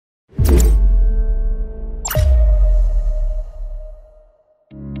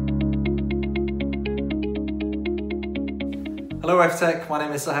Hello FTech, my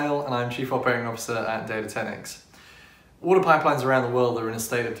name is Sahil and I'm Chief Operating Officer at Datatecnics. Water pipelines around the world are in a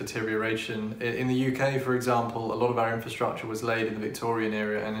state of deterioration. In the UK, for example, a lot of our infrastructure was laid in the Victorian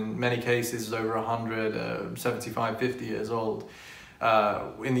era and in many cases is over 100, 75, 50 years old.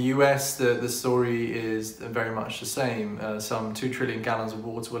 In the US, the story is very much the same. Some 2 trillion gallons of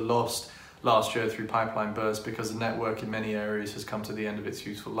water were lost last year through pipeline bursts because the network in many areas has come to the end of its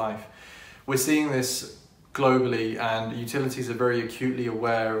useful life. We're seeing this globally, and utilities are very acutely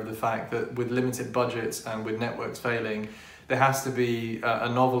aware of the fact that with limited budgets and with networks failing, there has to be a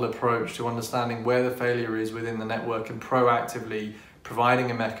novel approach to understanding where the failure is within the network and proactively providing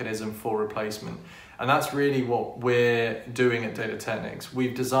a mechanism for replacement. And that's really what we're doing at Datatecnics.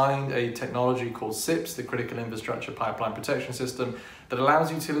 We've designed a technology called CIPS, the Critical Infrastructure Pipeline Protection System, that allows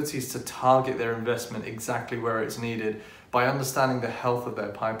utilities to target their investment exactly where it's needed by understanding the health of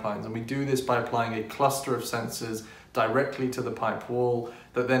their pipelines. And we do this by applying a cluster of sensors directly to the pipe wall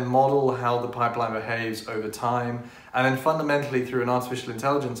that then model how the pipeline behaves over time, and then fundamentally through an artificial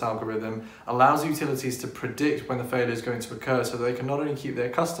intelligence algorithm allows utilities to predict when the failure is going to occur so that they can not only keep their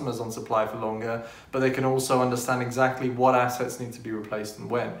customers on supply for longer, but they can also understand exactly what assets need to be replaced and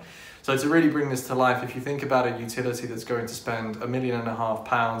when. So to really bring this to life, if you think about a utility that's going to spend £1.5 million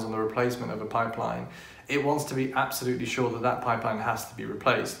on the replacement of a pipeline, it wants to be absolutely sure that that pipeline has to be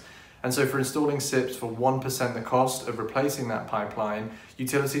replaced. And so for installing CIPS for 1% the cost of replacing that pipeline,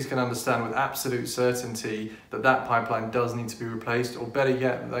 utilities can understand with absolute certainty that that pipeline does need to be replaced, or better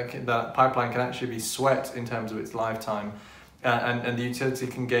yet, that pipeline can actually be swept in terms of its lifetime. And the utility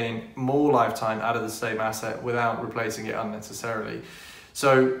can gain more lifetime out of the same asset without replacing it unnecessarily.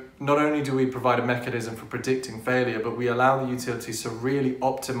 So not only do we provide a mechanism for predicting failure, but we allow the utilities to really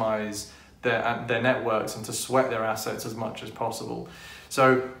optimize their networks and to sweat their assets as much as possible.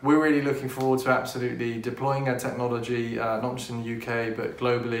 So we're really looking forward to absolutely deploying our technology, not just in the UK, but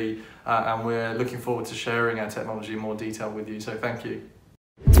globally, and we're looking forward to sharing our technology in more detail with you. So thank you.